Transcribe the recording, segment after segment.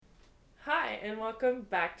Hi, and welcome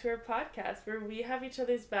back to our podcast where we have each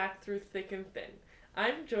other's back through thick and thin.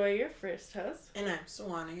 I'm Joy, your first host. And I'm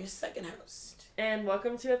Sawana, your second host. And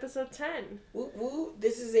welcome to episode 10. Woo woo.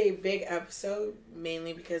 This is a big episode,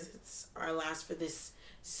 mainly because it's our last for this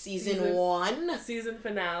season 1. Season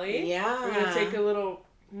finale. Yeah. We're going to take a little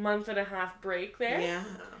month and a half break there. Yeah.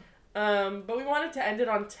 But we wanted to end it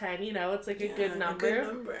on 10, it's like a good number. A good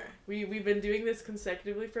number. We've been doing this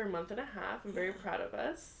consecutively for a month and a half. I'm very proud of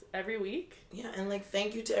us every week. Yeah, and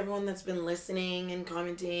thank you to everyone that's been listening and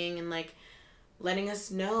commenting and letting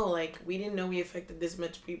us know. We didn't know we affected this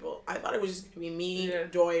much people. I thought it was just going to be me,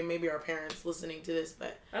 Joy, and maybe our parents listening to this,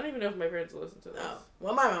 but I don't even know if my parents will listen to this. Oh,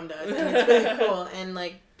 well, my mom does, and it's really cool. And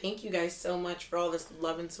thank you guys so much for all this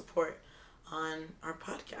love and support on our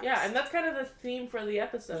podcast. Yeah, and that's kind of the theme for the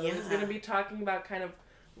episode. Yeah. It's going to be talking about kind of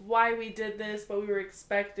why we did this, what we were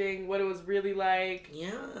expecting, what it was really like,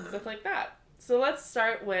 stuff like that. So let's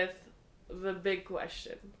start with the big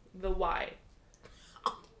question, the why.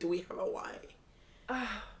 Do we have a why?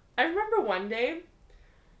 I remember one day,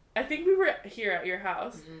 I think we were here at your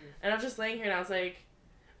house, and I was just laying here and I was like,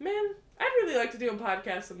 man, I'd really like to do a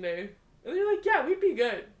podcast someday. And you're like, yeah, we'd be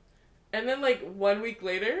good. And then 1 week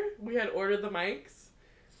later, we had ordered the mics.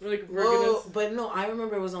 We're But no, I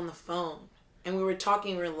remember it was on the phone. And we were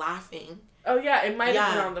talking, we were laughing. Oh yeah, it might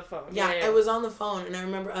have been on the phone. Yeah, it was on the phone. And I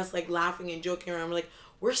remember us laughing and joking around. We're like,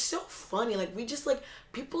 we're so funny. We just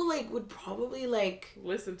people would probably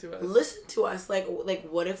listen to us.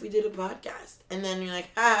 What if we did a podcast? And then you're like,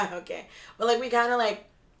 okay. But we kind of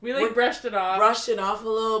we brushed it off. Brushed it off a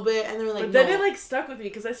little bit. And then we're but then it stuck with me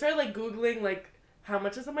because I started Googling how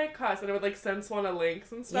much does it might cost? And I would send Swana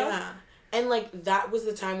links and stuff. Yeah. And that was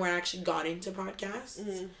the time where I actually got into podcasts.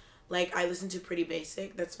 Mm-hmm. I listened to Pretty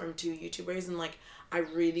Basic. That's from 2 YouTubers. And I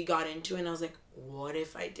really got into it. And I was like, what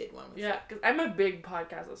if I did one with Yeah, because I'm a big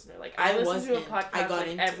podcast listener. I listen to a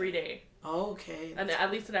podcast every day. Oh, okay. And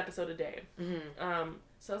at least an episode a day. Mm-hmm.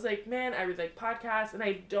 So I was like, man, I really like podcasts. And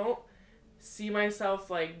I don't see myself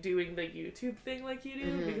doing the YouTube thing like you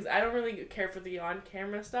do. Because I don't really care for the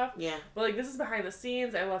on-camera stuff. Yeah. But this is behind the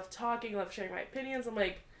scenes. I love talking. I love sharing my opinions. I'm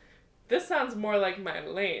like, this sounds more like my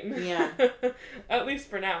lane. Yeah. At least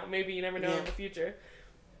for now. Maybe you never know in the future.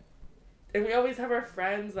 And we always have our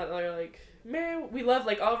friends that are man, we love,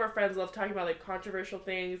 all of our friends love talking about, controversial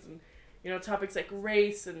things and, topics like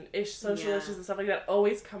race and social issues and stuff like that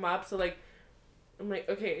always come up. So, I'm like,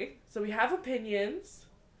 okay, so we have opinions.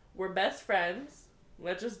 We're best friends.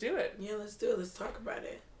 Let's just do it. Yeah, let's do it. Let's talk about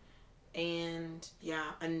it. And,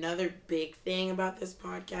 another big thing about this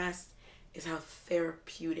podcast is how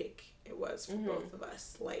therapeutic it was for both of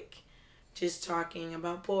us. Just talking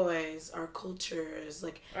about boys, our cultures,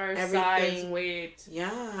 our everything. Size, weight, yeah,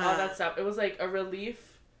 all that stuff. It was a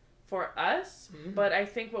relief for us, but I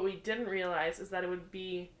think what we didn't realize is that it would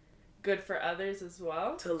be good for others as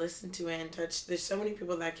well to listen to it and touch. There's so many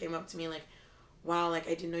people that came up to me wow, I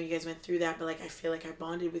didn't know you guys went through that, but I feel I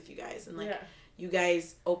bonded with you guys and you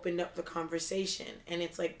guys opened up the conversation, and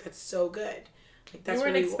it's that's so good. That's we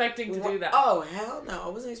weren't expecting to do that. Oh, hell no. I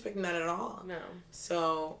wasn't expecting that at all. No.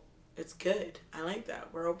 So, it's good. I like that.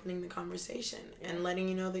 We're opening the conversation and letting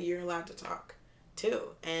you know that you're allowed to talk, too.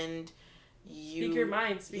 And you... Speak your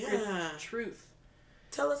mind. Speak your truth.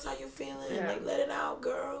 Tell us how you're feeling. Yeah. Let it out,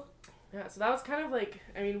 girl. Yeah, so that was kind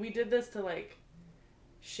of we did this to,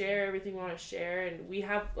 share everything we want to share. And we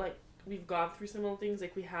have, we've gone through similar things.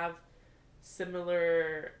 We have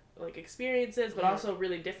similar... experiences, but also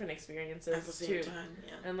really different experiences at the same too. Time,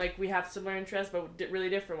 yeah. And we have similar interests, but really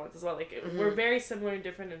different ones as well. We're very similar and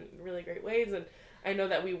different in really great ways. And I know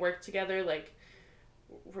that we work together.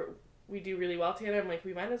 We do really well together. I'm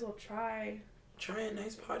we might as well try a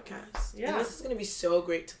nice podcast. Yeah, and this is gonna be so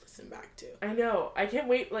great to listen back to. I know. I can't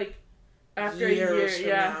wait. After years a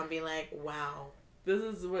year, from now, and be wow. This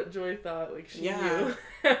is what Joy thought. She knew.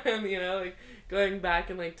 And going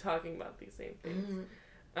back and talking about these same things. Mm-hmm.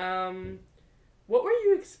 What were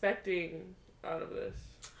you expecting out of this?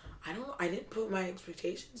 I don't know. I didn't put my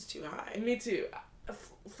expectations too high. Me too.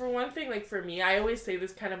 For one thing, for me, I always say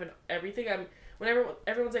this kind of in everything. Whenever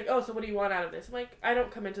everyone's oh, so what do you want out of this? I'm I don't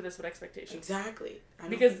come into this with expectations. Exactly.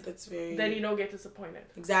 Because that's very... then you don't get disappointed.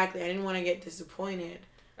 Exactly. I didn't want to get disappointed.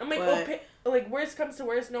 I'm worst comes to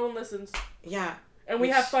worst, no one listens. Yeah. And we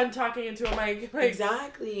have fun talking into a mic.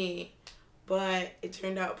 Exactly. But it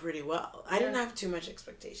turned out pretty well. I didn't have too much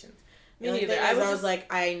expectations. Me neither. I was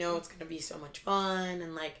I know it's going to be so much fun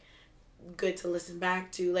and, good to listen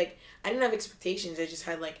back to. I didn't have expectations. I just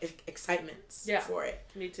had, excitements for it.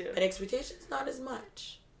 Me too. But expectations, not as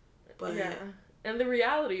much. But yeah. And the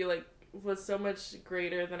reality, was so much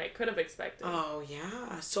greater than I could have expected. Oh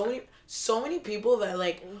yeah, so many people that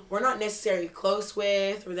like we're not necessarily close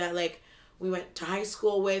with, or that like we went to high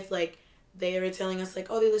school with, like they were telling us like,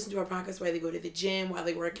 oh, they listen to our podcast while they go to the gym, while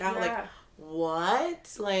they work out. Like,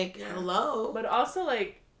 what? Like, hello. But also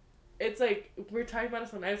like, it's like we're talking about it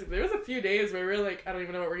so nicely. There was a few days where we were like, I don't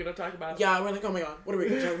even know what we're gonna talk about. Yeah, we're like, oh my god, what are we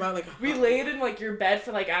gonna talk about? Like, we laid in like your bed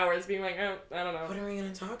for like hours, being like, oh, I don't know. What are we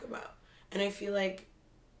gonna talk about? And I feel like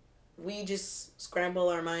we just scramble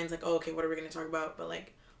our minds like, oh, okay, what are we gonna talk about? But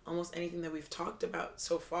like almost anything that we've talked about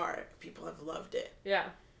so far, people have loved it. Yeah.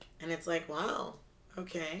 And it's like, wow,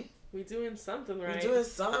 okay. We doing something right. We're doing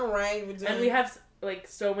something right. And we have like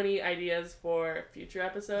so many ideas for future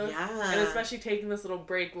episodes. Yeah. And especially taking this little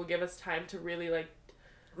break will give us time to really like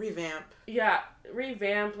revamp. Yeah,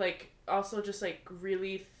 revamp, like also just like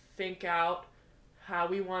really think out how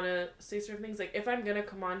we want to say certain things. Like if I'm going to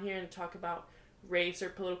come on here and talk about race or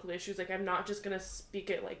political issues, like I'm not just going to speak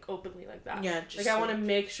it like openly like that. Yeah, just like I want to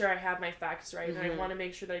make sure I have my facts right, mm-hmm. and I want to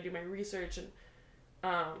make sure that I do my research, and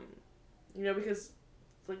you know, because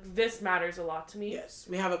like this matters a lot to me. Yes,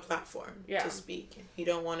 we have a platform to speak. You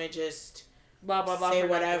don't want to just blah blah blah say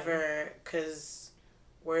whatever, because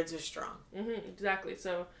words are strong. Mm-hmm, exactly.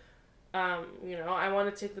 So, you know, I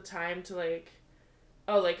want to take the time to like,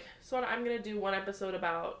 so I'm gonna do one episode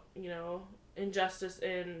about, you know, injustice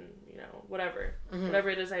in, you know, whatever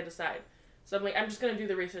it is I decide. So I'm like, I'm just gonna do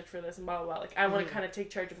the research for this and blah blah blah. Like I want to kind of take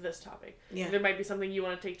charge of this topic. Yeah. There might be something you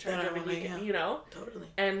want to take charge of, and you can, you know. Totally.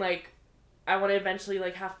 And like, I want to eventually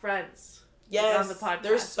like have friends. Yes. On the podcast.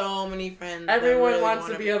 There's so many friends. Everyone really wants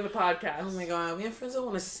to be on the podcast. Oh my god, we have friends that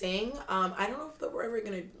want to sing. I don't know if we're ever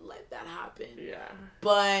gonna let that happen. Yeah.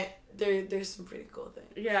 But there's some pretty cool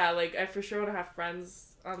things. Yeah, like I for sure want to have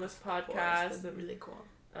friends on this podcast. That's really cool.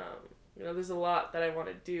 You know, there's a lot that I want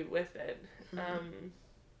to do with it.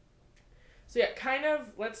 So yeah, kind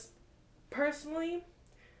of personally,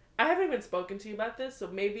 I haven't even spoken to you about this, so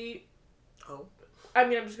maybe. Oh. I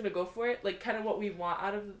mean, I'm just gonna go for it. Like, kind of what we want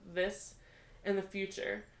out of this in the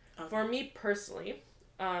future. Okay. For me personally,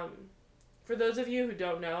 for those of you who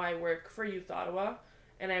don't know, I work for Youth Ottawa,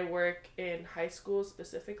 and I work in high schools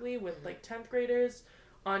specifically with like 10th graders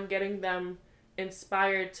on getting them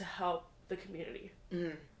inspired to help the community.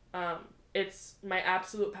 It's my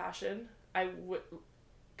absolute passion. I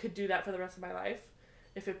could do that for the rest of my life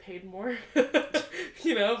if it paid more.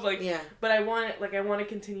 You know, like. Yeah. But I want to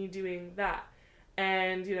continue doing that.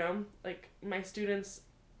 And, you know, like, my students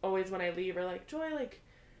always, when I leave, are like, Joy, like,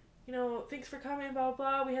 you know, thanks for coming, blah,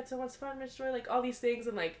 blah, we had so much fun, Miss Joy, like, all these things.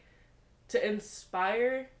 And, like, to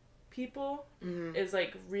inspire people is,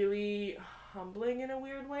 like, really humbling in a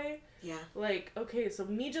weird way. Yeah. Like, okay, so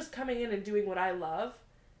me just coming in and doing what I love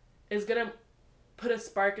is gonna put a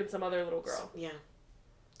spark in some other little girl. Yeah.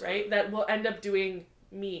 Right? That will end up doing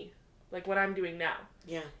me, like, what I'm doing now.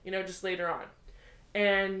 Yeah. You know, just later on.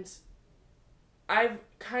 And I've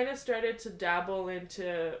kind of started to dabble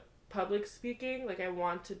into public speaking. Like, I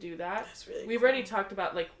want to do that. That's really We've already talked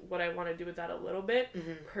about, like, what I want to do with that a little bit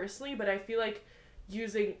personally, but I feel like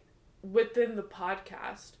using within the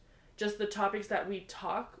podcast, just the topics that we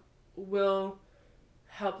talk will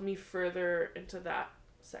help me further into that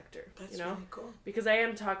sector. That's really cool. Because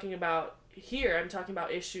I'm talking about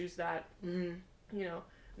issues that, you know,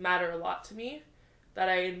 matter a lot to me, that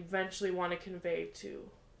I eventually want to convey to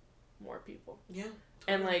more people. Yeah. Totally.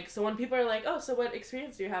 And like, so when people are like, oh, so what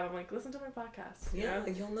experience do you have? I'm like, listen to my podcast. Yeah,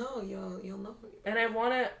 know? You'll know. And I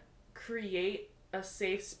want to create a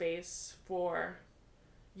safe space for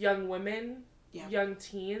young women, young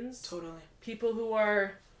teens. Totally. People who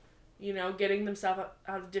are, you know, getting themselves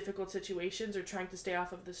out of difficult situations or trying to stay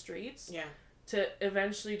off of the streets. Yeah. To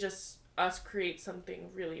eventually just us create something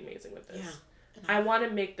really amazing with this. Yeah. I want to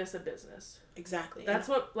make this a business. Exactly. That's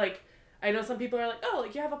what, like, I know some people are like, oh,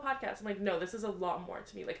 like, you have a podcast. I'm like, no, this is a lot more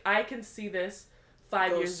to me. Like, I can see this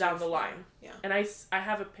 5 years down the line. Yeah. And I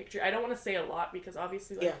have a picture. I don't want to say a lot because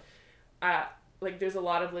obviously, like, like, there's a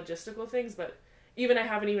lot of logistical things, but even I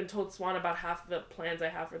haven't even told Swan about half the plans I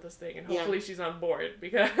have for this thing, and hopefully she's on board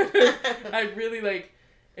because I really, like,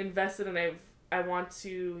 invested, and I want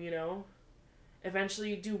to, you know,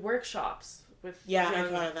 eventually do workshops with I've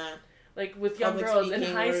thought of that. Like, with young girls in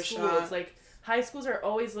high schools, like, high schools are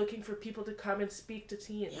always looking for people to come and speak to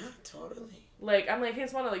teens. Yeah, totally. Like, I'm like, hey,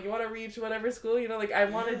 Swana, like, you want to reach whatever school? You know, like, I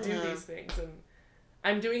want to do these things. And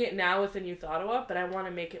I'm doing it now within Youth Ottawa, but I want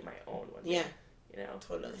to make it my own one. Yeah. You know?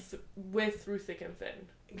 Totally. Through thick and thin.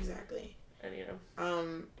 Exactly. And, you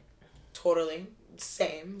know. Totally.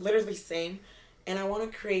 Same. Literally same. And I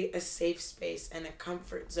want to create a safe space and a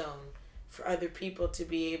comfort zone for other people to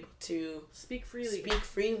be able to speak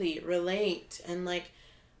freely, relate, and like,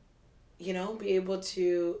 you know, be able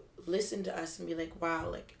to listen to us and be like, wow,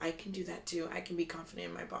 like I can do that too. I can be confident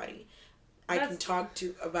in my body. I can talk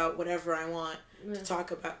about whatever I want to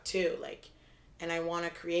talk about too. Like, and I want to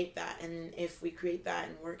create that. And if we create that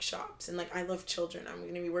in workshops, and like, I love children. I'm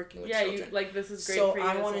going to be working with children. Yeah, like, this is great so for you.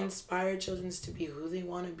 I want to inspire children to be who they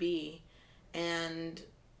want to be. And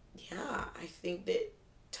yeah, I think that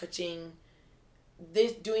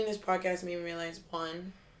doing this podcast made me realize,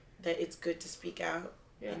 one, that it's good to speak out.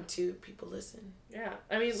 Yeah. And two, people listen. Yeah.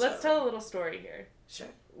 I mean, let's tell a little story here. Sure.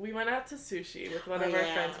 We went out to sushi with one of our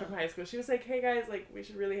friends from high school. She was like, hey guys, like, we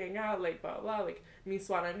should really hang out, like, blah, blah, like, me,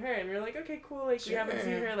 Swan, and her. And we were like, okay, cool. Like, we haven't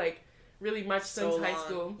seen her, like, really much since high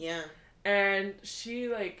school. Yeah. And she,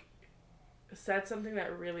 like, said something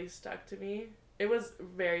that really stuck to me. It was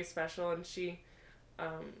very special. And she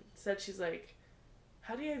said, she's like,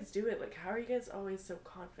 how do you guys do it? Like, how are you guys always so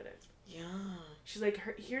confident? Yeah. She's like,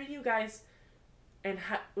 hearing you guys and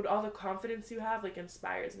with all the confidence you have, like,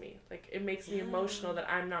 inspires me. Like, it makes me emotional that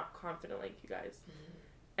I'm not confident like you guys. Mm-hmm.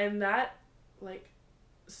 And that, like,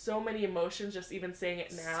 so many emotions just even saying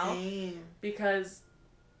it now. Same. Because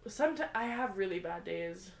sometimes I have really bad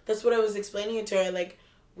days. That's what I was explaining to her. Like,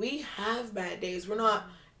 we have bad days. We're not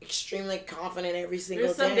extremely confident every single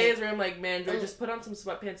day. There's some days where I'm like, man, Joy, just put on some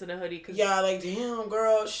sweatpants and a hoodie. Yeah, like, damn,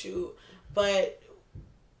 girl, shoot. But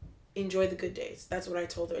enjoy the good days. That's what I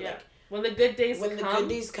told her. Yeah. Like, when the good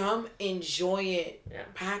days come, enjoy it. Yeah.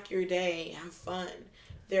 Pack your day. Have fun.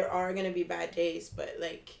 There are going to be bad days, but,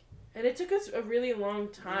 like... And it took us a really long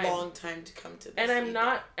time. To come to this. And I'm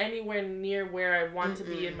not anywhere near where I want to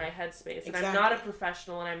be in my headspace. And I'm not a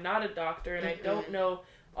professional, and I'm not a doctor, and I don't know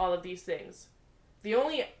all of these things. The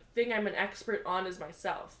only thing I'm an expert on is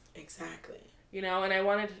myself. Exactly. You know, and I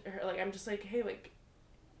wanted her, like, I'm just like, hey, like,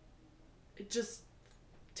 just...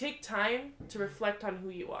 take time to reflect on who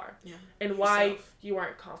you are. Yeah. And why you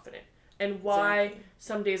aren't confident. And why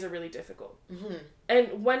some days are really difficult. Mm-hmm.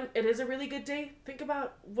 And when it is a really good day, think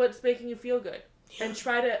about what's making you feel good. Yeah. And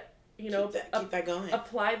try to, you know, keep that going.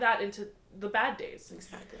 Apply that into the bad days.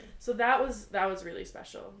 Exactly. So that was really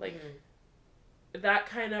special. Like, that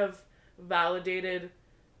kind of validated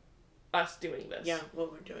us doing this. Yeah,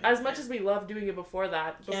 what we're doing. As much as we loved doing it before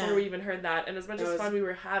we even heard that, and as much as fun we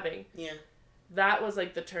were having. Yeah. That was,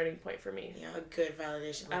 like, the turning point for me. Yeah, a good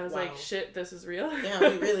validation. Like, I was like, shit, this is real. Yeah,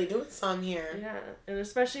 we really doing something here. Yeah, and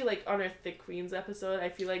especially, like, on our Thick Queens episode, I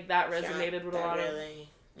feel like that resonated with a lot of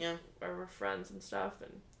our friends and stuff.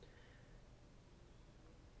 And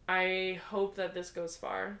I hope that this goes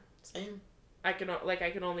far. Same. I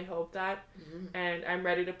can only hope that. Mm-hmm. And I'm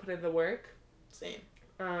ready to put in the work. Same.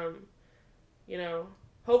 You know...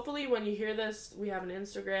 Hopefully, when you hear this, we have an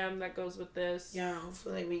Instagram that goes with this. Yeah,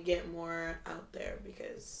 hopefully we get more out there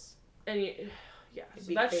because... And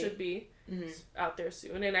so that should be out there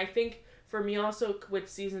soon. And I think for me also, with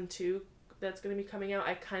season 2 that's going to be coming out,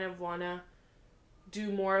 I kind of want to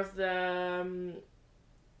do more of the,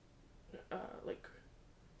 like,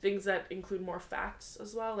 things that include more facts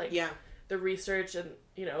as well. Like, the research and,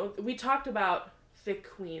 you know, we talked about thick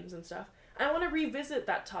queens and stuff. I want to revisit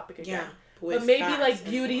that topic again. Yeah. But maybe, like,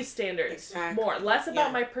 beauty standards more. Less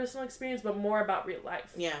about my personal experience, but more about real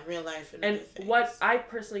life. Yeah, real life and what I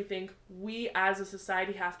personally think we as a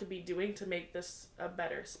society have to be doing to make this a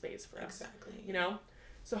better space for us. Exactly. You know?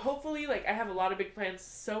 So hopefully, like, I have a lot of big plans,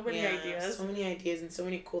 so many ideas. So many ideas and so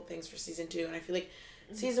many cool things for season 2. And I feel like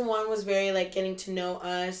season 1 was very, like, getting to know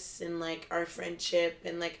us and, like, our friendship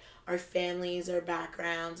and, like, our families, our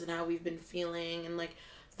backgrounds and how we've been feeling. And, like,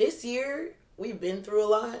 this year, we've been through a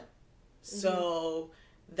lot. So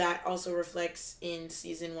that also reflects in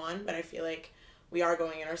season 1, but I feel like we are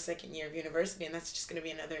going in our second year of university, and that's just going to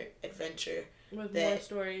be another adventure with more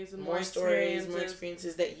stories and more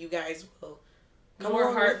experiences that you guys will come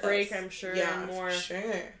more heartbreak, I'm sure, and more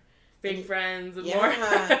fake friends and more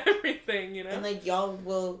everything, you know. And like y'all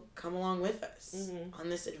will come along with us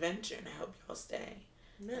on this adventure, and I hope y'all stay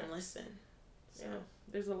and listen. So. Yeah,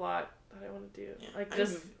 there's a lot that I want to do. Yeah. Like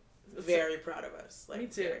just. Very proud of us. Like, me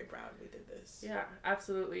too. Very proud we did this. Yeah,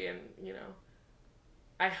 absolutely. And, you know,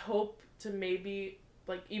 I hope to maybe,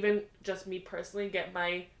 like, even just me personally, get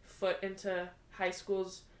my foot into high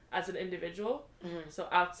schools as an individual. Mm-hmm. So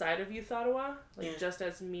outside of Youth Ottawa, like, just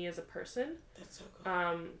as me as a person. That's so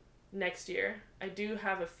cool. Next year, I do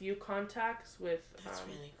have a few contacts with That's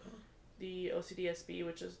really cool. The OCDSB,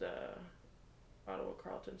 which is the Ottawa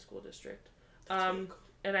Carleton School District. That's really cool.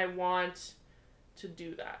 And I want to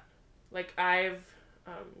do that. Like, I've,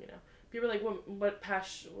 you know, people are like, what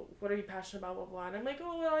are you passionate about, blah, blah, and I'm like,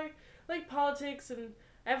 oh, well, I like politics, and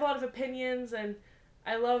I have a lot of opinions, and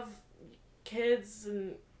I love kids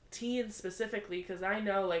and teens specifically, because I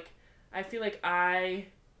know, like, I feel like I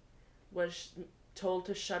was told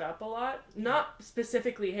to shut up a lot. Not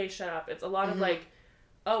specifically, hey, shut up. It's a lot of, like,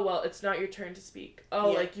 oh, well, it's not your turn to speak.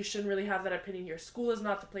 Oh, like, you shouldn't really have that opinion. Your school is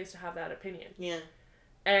not the place to have that opinion. Yeah.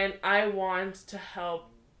 And I want to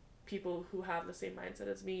help people who have the same mindset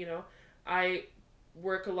as me, you know. I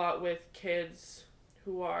work a lot with kids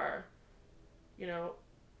who are, you know,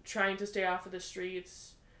 trying to stay off of the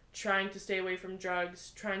streets, trying to stay away from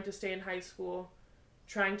drugs, trying to stay in high school,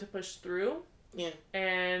 trying to push through. Yeah.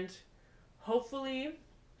 And hopefully,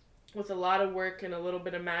 with a lot of work and a little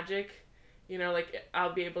bit of magic, you know, like,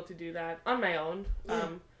 I'll be able to do that on my own. Yeah.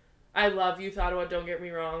 I love Youth Ottawa, don't get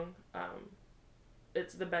me wrong.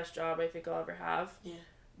 It's the best job I think I'll ever have. Yeah.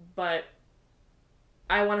 But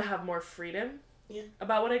I want to have more freedom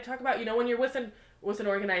about what I talk about. You know, when you're with an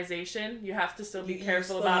organization, you have to still be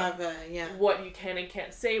careful about what you can and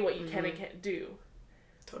can't say, what you can and can't do.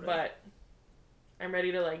 Totally. But I'm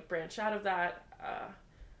ready to, like, branch out of that.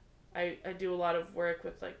 I do a lot of work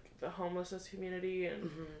with, like, the homelessness community and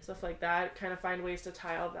stuff like that. Kind of find ways to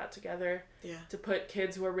tie all that together. Yeah. To put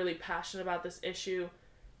kids who are really passionate about this issue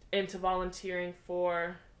into volunteering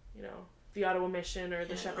for, you know, the Ottawa Mission or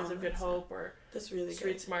the Shepherds of Good Hope or that's really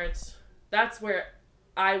Street good. Smarts. That's where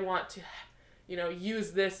I want to, you know,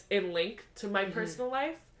 use this in link to my personal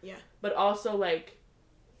life. Yeah. But also, like,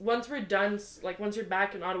 once we're done, like, once you're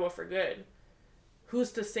back in Ottawa for good,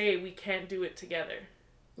 who's to say we can't do it together?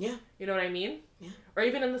 Yeah. You know what I mean? Yeah. Or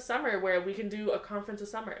even in the summer where we can do a conference of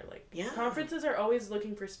summer. Like, conferences are always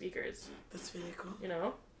looking for speakers. That's really cool. You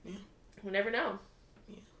know? Yeah. We never know.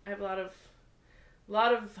 Yeah. I have a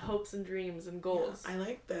lot of hopes and dreams and goals. Yeah, I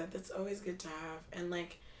like that. That's always good to have. And,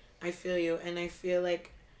 like, I feel you. And I feel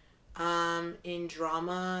like in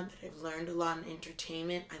drama that I've learned a lot in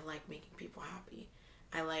entertainment, I like making people happy.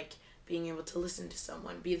 I like being able to listen to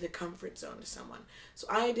someone, be the comfort zone to someone. So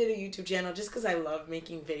I did a YouTube channel just because I love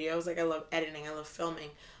making videos. Like, I love editing, I love filming.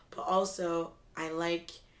 But also, I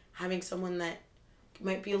like having someone that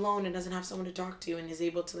might be alone and doesn't have someone to talk to and is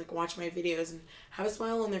able to, like, watch my videos and have a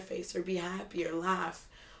smile on their face or be happy or laugh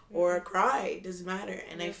or cry. It doesn't matter.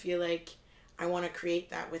 And I feel like I want to create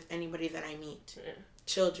that with anybody that I meet.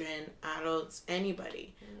 Children, adults,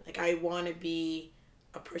 anybody. Like, I want to be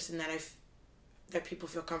a person that that people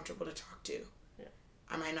feel comfortable to talk to. Yeah.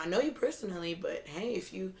 I might not know you personally, but hey,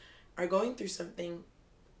 if you are going through something,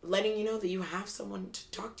 letting you know that you have someone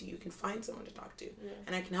to talk to, you can find someone to talk to,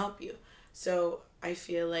 and I can help you. So I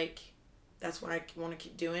feel like that's what I want to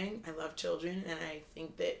keep doing. I love children, and I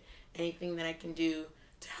think that anything that I can do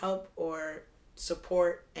to help or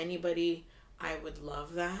support anybody, I would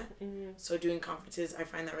love that. So doing conferences, I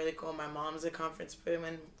find that really cool. My mom's a conference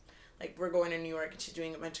woman. Like, we're going to New York and she's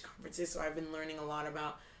doing a bunch of conferences, so I've been learning a lot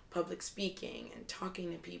about public speaking and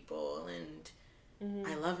talking to people, and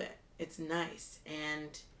I love it. It's nice.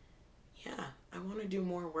 And yeah, I want to do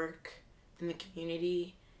more work in the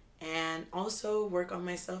community and also work on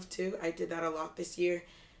myself too. I did that a lot this year,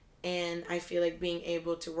 and I feel like being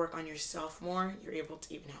able to work on yourself more, you're able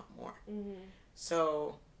to even help more.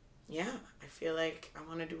 So yeah, I feel like I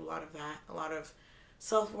want to do a lot of that, a lot of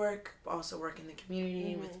self-work, but also work in the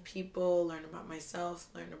community with people, learn about myself,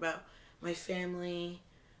 learn about my family,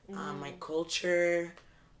 my culture,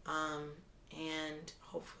 and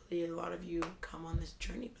hopefully a lot of you come on this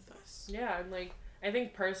journey with us. Yeah, and, like, I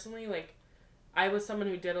think personally, like, I was someone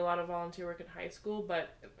who did a lot of volunteer work in high school,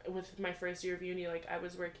 but with my first year of uni, like, I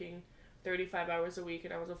was working 35 hours a week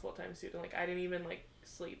and I was a full-time student. Like, I didn't even, like,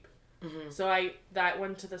 sleep. So that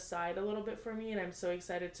went to the side a little bit for me, and I'm so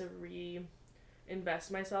excited to invest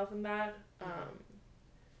myself in that.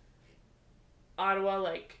 Ottawa,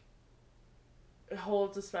 like,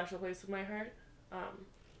 holds a special place in my heart.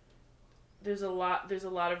 There's a lot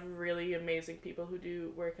of really amazing people who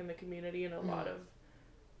do work in the community, and a lot of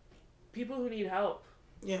people who need help.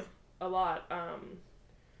 Yeah. A lot.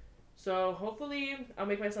 So hopefully I'll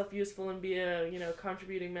make myself useful and be a, you know,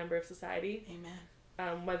 contributing member of society. Amen.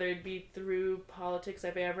 Whether it be through politics,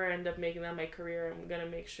 if I ever end up making that my career, I'm gonna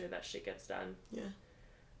make sure that shit gets done. Yeah.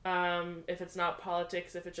 If it's not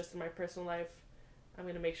politics, if it's just in my personal life, I'm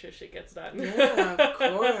gonna make sure shit gets done. Yeah, of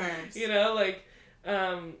course. You know, like,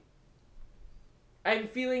 I'm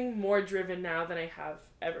feeling more driven now than I have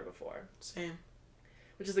ever before. Same.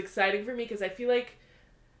 Which is exciting for me, because I feel like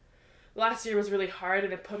last year was really hard,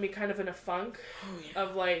 and it put me kind of in a funk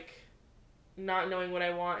of, like, not knowing what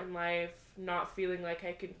I want in life, not feeling like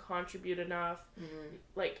I can contribute enough.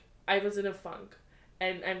 Like, I was in a funk,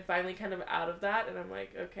 and I'm finally kind of out of that, and I'm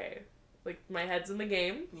like, okay, like, my head's in the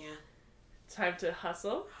game. Yeah. time to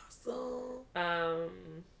hustle. Hustle.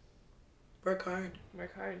 Work hard.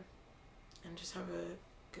 Work hard. And just have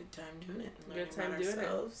a good time doing it. And Good time doing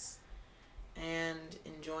ourselves. And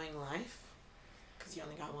enjoying life. Because you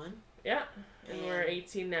only got one. Yeah. And we're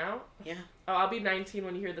 18 now. Yeah. Oh, I'll be 19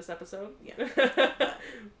 when you hear this episode. Yeah.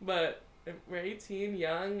 But we're 18,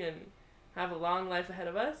 young, and have a long life ahead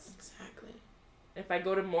of us. Exactly. If I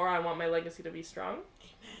go to more, I want my legacy to be strong.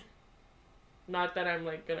 Amen. Not that I'm,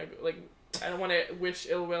 like, gonna, like, I don't want to wish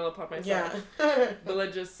ill will upon myself. Yeah. But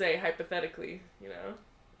let's just say, hypothetically, you know,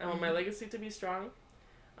 I want my legacy to be strong.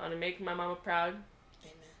 I want to make my mama proud.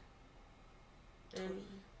 Amen. And,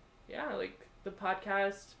 yeah, like, the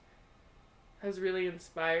podcast has really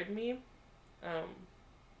inspired me.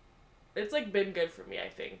 It's, like, been good for me, I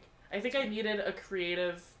think. I think I needed a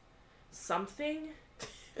creative something.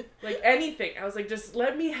 Like, anything. I was like, just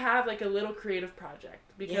let me have, like, a little creative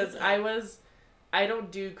project. Because I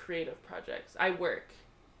don't do creative projects. I work.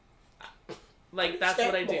 Like, that's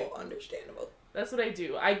what I do. Understandable. That's what I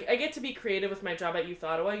do. I get to be creative with my job at Youth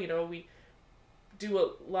Ottawa. You know, we do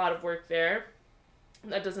a lot of work there.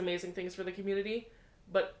 That does amazing things for the community.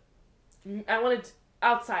 But I wanted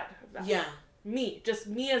outside of that. Yeah. Me. Just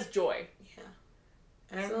me as Joy. Yeah.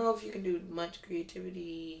 And I don't know if you can do much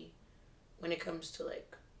creativity when it comes to,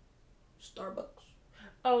 like, Starbucks.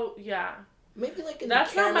 Oh, yeah. Maybe, like, in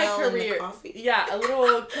that's the caramel not my career. and the coffee. Yeah, a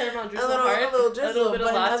little caramel drizzle heart. A little bit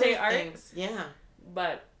of latte art. Things. Yeah.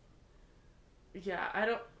 But, yeah, I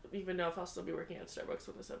don't even know if I'll still be working at Starbucks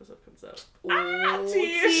when this episode comes out. Ooh,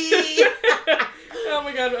 tea. Oh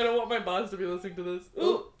my god, I don't want my boss to be listening to this.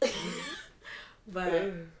 Ooh.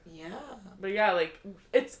 But, yeah. But yeah, like,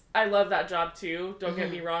 I love that job too. Don't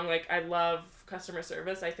get me wrong. Like, I love customer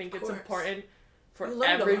service. I think it's important for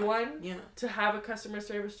everyone to have a customer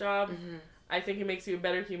service job. Mm-hmm. I think it makes you a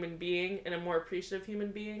better human being and a more appreciative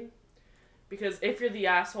human being. Because if you're the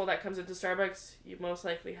asshole that comes into Starbucks, you most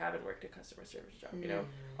likely haven't worked a customer service job, you know?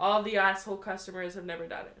 All the asshole customers have never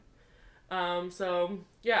done it. So,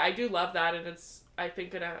 yeah, I do love that, and it's, I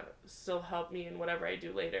think, gonna still help me in whatever I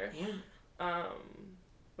do later. Yeah.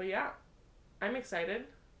 But yeah, I'm excited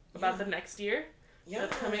about the next year. Yeah,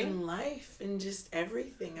 that's coming. And life and just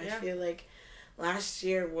everything. I feel like last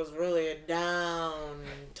year was really a down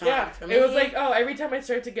time for me. It was like, every time I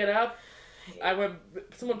started to get up,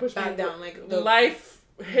 someone pushed me down. Like, life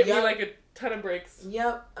hit me like a ton of bricks.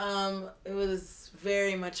 Yep. It was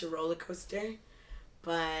very much a roller coaster,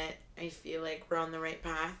 but I feel like we're on the right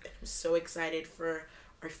path. I'm so excited for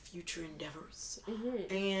our future endeavors.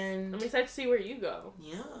 Mm-hmm. And I'm excited to see where you go.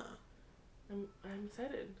 Yeah. I'm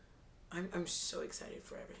excited. I'm so excited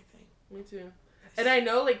for everything. Me too. And I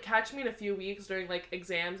know, like, catch me in a few weeks during, like,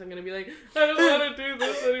 exams. I'm going to be like, I don't want to do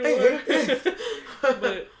this anymore.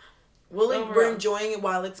 But we're enjoying it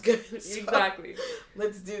while it's good. So exactly.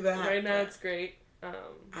 Let's do that. Right now it's great. I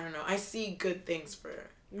don't know. I see good things for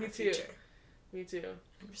me our too. future. Me too.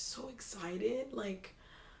 I'm so excited. Like,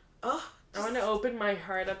 I want to open my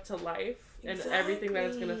heart up to life and everything that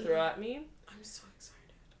it's going to throw at me. I'm so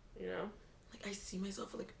excited. You know? Like, I see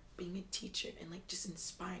myself, like, being a teacher and, like, just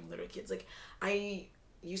inspiring little kids. Like, I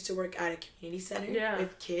used to work at a community center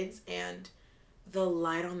with kids, and the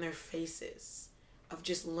light on their faces of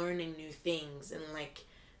just learning new things and, like,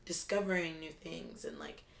 discovering new things and,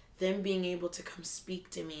 like, them being able to come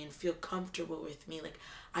speak to me and feel comfortable with me. Like,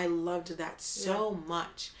 I loved that so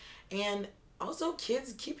much. And also,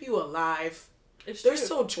 kids keep you alive. They're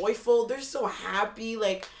so joyful. They're so happy.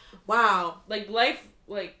 Like, wow. Like, life,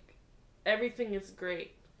 like, everything is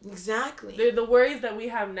great. Exactly. The worries that we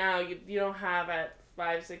have now, you don't have at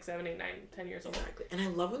 5, 6, 7, 8, 9, 10 years old. Exactly. And I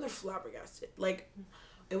love when they're flabbergasted. Like,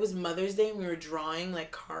 it was Mother's Day and we were drawing, like,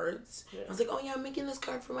 cards. Yeah. I was like, oh, yeah, I'm making this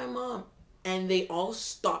card for my mom. And they all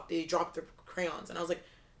stopped. They dropped their crayons. And I was like,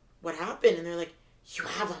 what happened? And they're like, you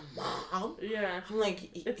have a mom? Yeah. I'm like,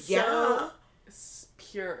 it's it's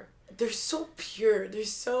pure. They're so pure. They're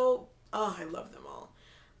so... Oh, I love them all.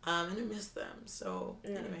 And I miss them. So,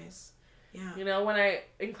 anyways... Yeah. You know, when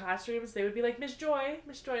in classrooms, they would be like, Miss Joy.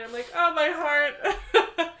 And I'm like, oh, my heart.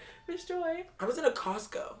 Miss Joy. I was in a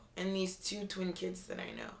Costco, and these two twin kids that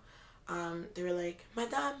I know, they were like,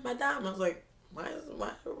 Madame. I was like, why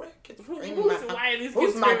are kids screaming? Why are these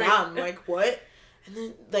kids screaming? Madame? Like, what? And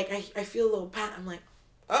then, like, I feel a little pat. I'm like,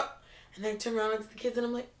 oh. And then I turn around, it's the kids, and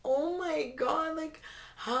I'm like, oh, my God. Like,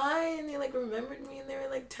 hi. And they, like, remembered me, and they were,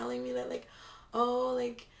 like, telling me that, like, oh,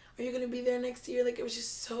 like, are you going to be there next year? Like, it was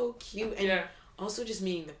just so cute. And also just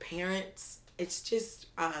meeting the parents. It's just,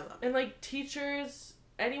 I love it. And, like, teachers,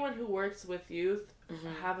 anyone who works with youth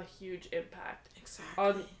have a huge impact. Exactly.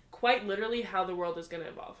 On quite literally how the world is going to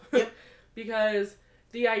evolve. Yep. Because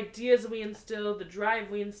the ideas we instill, the drive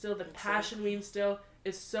we instill, the passion we instill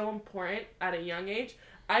is so important at a young age.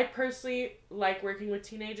 I personally like working with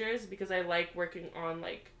teenagers because I like working on,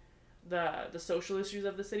 like, the social issues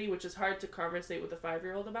of the city, which is hard to conversate with a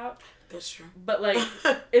 5-year-old about. That's true. But, like,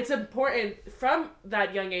 it's important from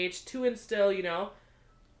that young age to instill,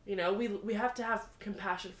 we have to have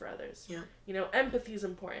compassion for others. Yeah. Empathy is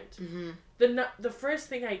important. Mm-hmm. The first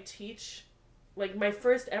thing I teach, like, my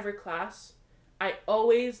first ever class, I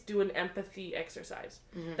always do an empathy exercise.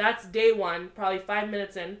 Mm-hmm. That's day one, probably 5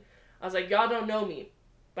 minutes in. I was like, y'all don't know me,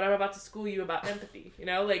 but I'm about to school you about empathy,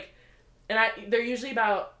 and they're usually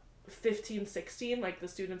about 15, 16, like the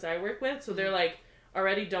students I work with. So they're like,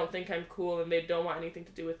 already don't think I'm cool and they don't want anything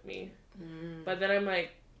to do with me. But then I'm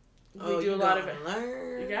like, we do a lot of it.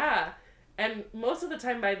 Learn. Yeah. And most of the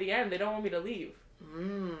time by the end, they don't want me to leave.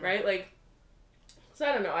 Right? Like, so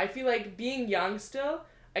I don't know. I feel like being young still,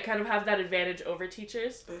 I kind of have that advantage over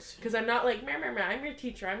teachers. Because I'm not like, I'm your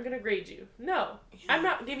teacher. I'm going to grade you. No. Yeah. I'm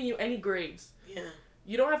not giving you any grades. Yeah.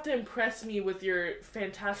 You don't have to impress me with your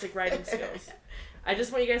fantastic writing skills. I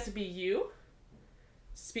just want you guys to be you.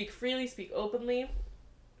 Speak freely, speak openly.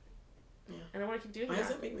 Yeah. And I want to keep doing that. Why does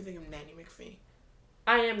that make me think of Nanny McPhee?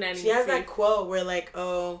 I am Nanny McPhee. She has that quote where, like,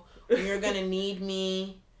 oh, when you're going to need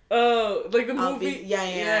me. Oh, like the movie?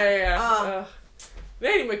 Yeah.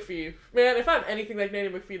 Nanny McPhee. Man, if I'm anything like Nanny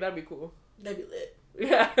McPhee, that'd be cool. That'd be lit.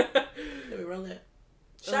 Yeah. That'd be real lit.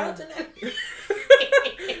 Shout out to Nanny.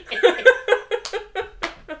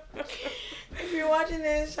 If you're watching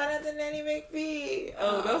this, shout out to Nanny McPhee.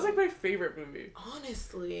 Oh, that was like my favorite movie.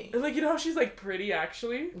 Honestly. And like, how she's like pretty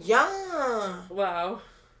actually? Yeah. Wow.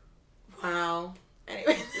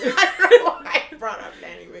 Anyway, I don't know why I brought up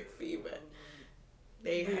Nanny McPhee, but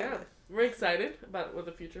they have it. We're excited about what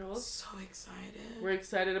the future holds. So excited. We're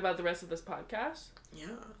excited about the rest of this podcast. Yeah.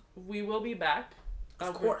 We will be back.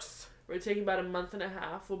 Of course. We're taking about a month and a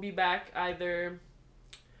half. We'll be back either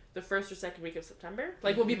the first or second week of September.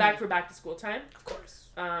 Like, we'll be back for back to school time. Of course.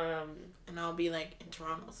 And I'll be, like, in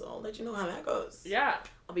Toronto, so I'll let you know how that goes. Yeah.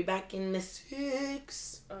 I'll be back in the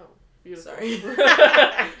 6th. Oh, beautiful. Sorry.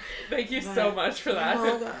 Thank you so much for that.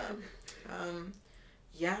 Oh, God.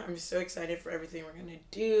 Yeah, I'm so excited for everything we're going to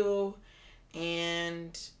do.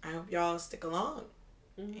 And I hope y'all stick along.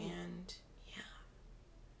 Mm-hmm. And,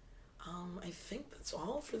 I think that's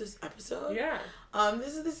all for this episode. Yeah.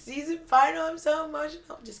 This is the season final. I'm so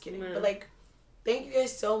emotional. Just kidding. But, like, thank you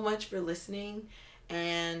guys so much for listening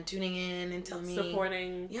and tuning in and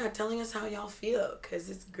supporting. Telling us how y'all feel, because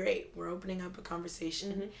it's great. We're opening up a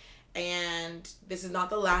conversation. Mm-hmm. And this is not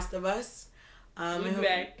the last of us. We'll be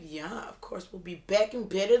back. Yeah, of course. We'll be back and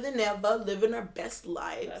better than ever, living our best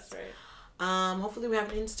lives. That's right. Hopefully we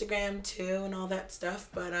have an Instagram, too, and all that stuff.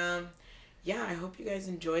 But, I hope you guys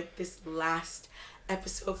enjoyed this last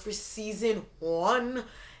episode for season 1.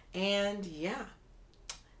 And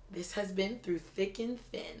this has been Through Thick and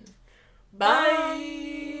Thin.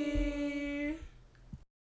 Bye.